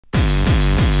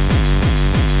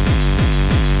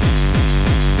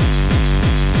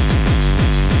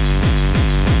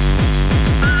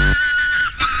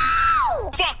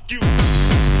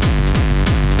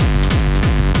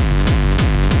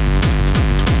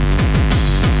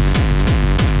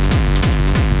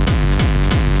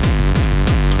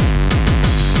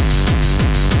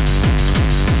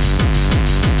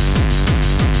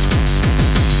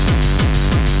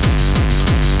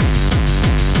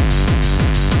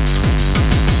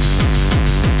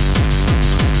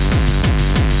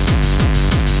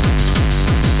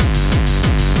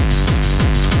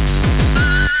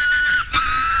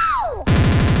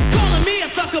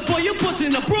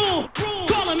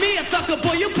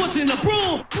pushing the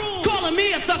broom. Calling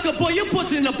me a sucker, boy, you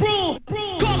pushing the broom.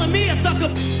 Calling me a sucker,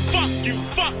 fuck you,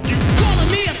 fuck you. Calling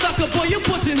me a sucker, boy, you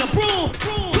pushing the broom.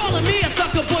 Calling me a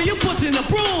sucker, boy, you pushing the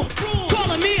broom.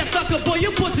 Calling me a sucker, boy,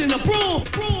 you pushing the broom.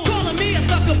 Calling me a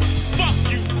sucker, fuck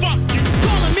you, fuck you.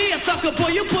 Calling me a sucker, boy,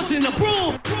 you pushing the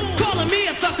broom. Calling me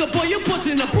a sucker, boy, you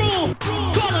pushing the broom.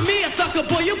 Calling me a sucker,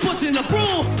 boy, you pushing the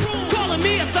broom. Calling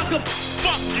me a sucker,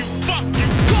 fuck you, fuck you.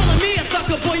 Calling me a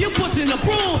sucker, boy, you pushing the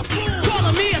broom.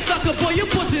 Calling me a sucker, boy, you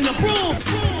pushing the broom.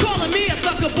 Calling me a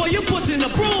sucker, boy, you pushing the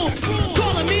broom.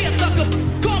 Calling me a sucker,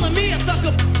 calling me a sucker,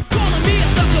 calling me a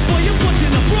sucker, boy, you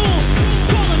pushing the broom.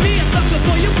 Calling me a sucker,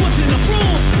 boy, you pushing the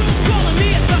broom. Calling me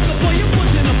a sucker, boy, you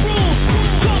pushing the broom.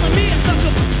 Calling me a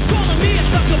sucker, calling me a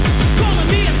sucker, calling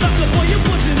me a sucker, boy, you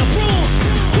pushing the broom.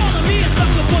 Calling me a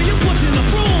sucker, boy, you pushing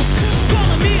the broom.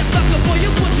 Calling me a sucker,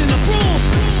 boy, you pushing the broom.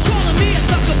 Calling me a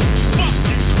sucker, fuck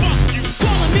you, fuck you.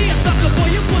 Calling me a sucker, boy,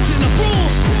 you pushing the broom.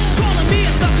 Calling me a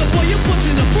sucker, boy, you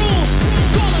pushing the broom.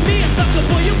 Calling me a sucker,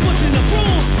 boy,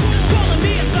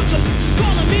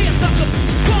 you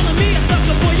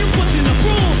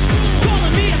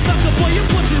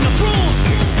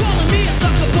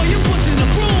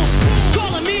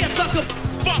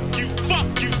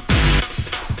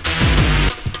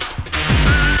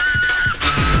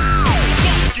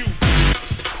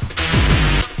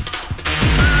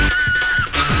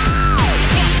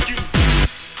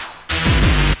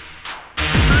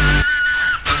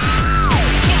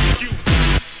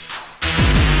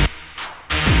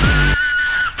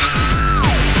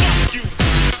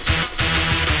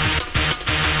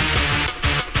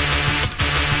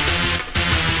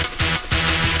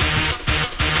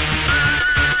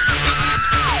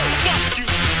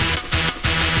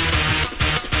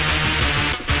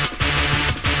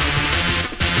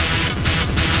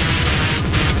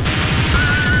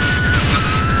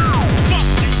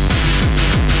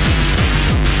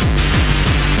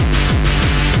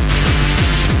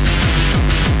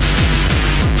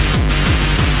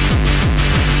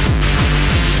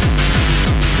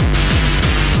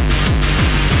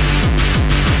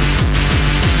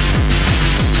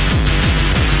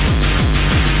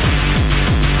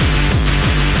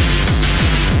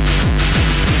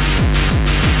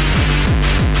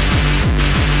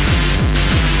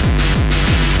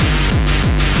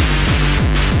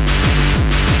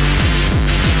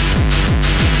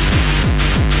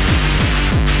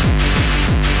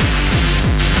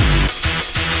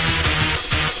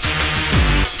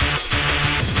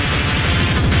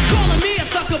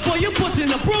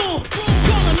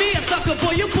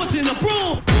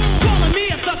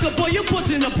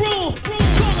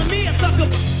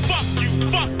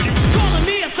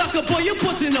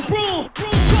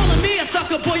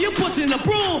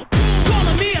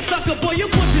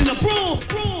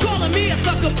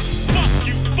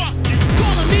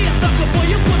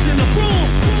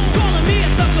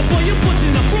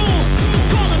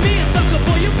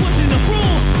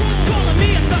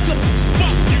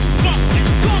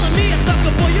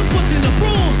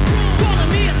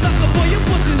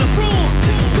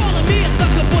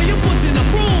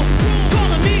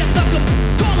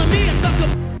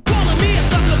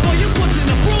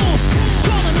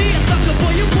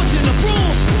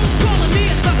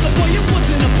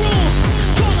pushing the broom.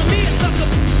 Calling me a sucker, calling me a sucker,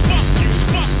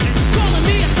 calling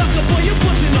me a sucker, boy, you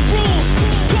pushing the broom.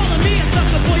 Calling me a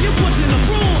sucker, boy, you pushing the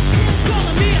broom.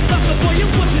 Calling me a sucker, boy, you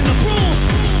pushing the broom.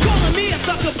 Calling me a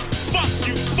sucker, fuck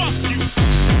you, fuck you.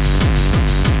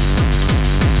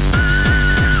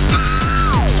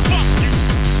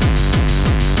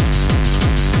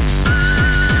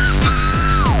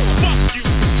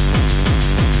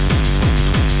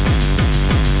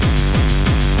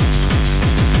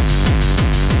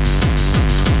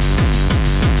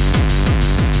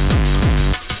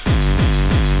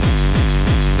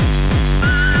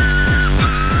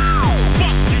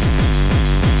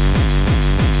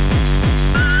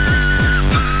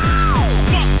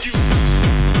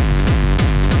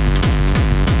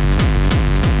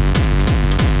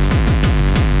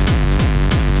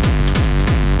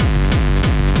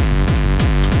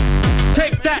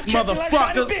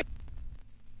 Motherfuckers.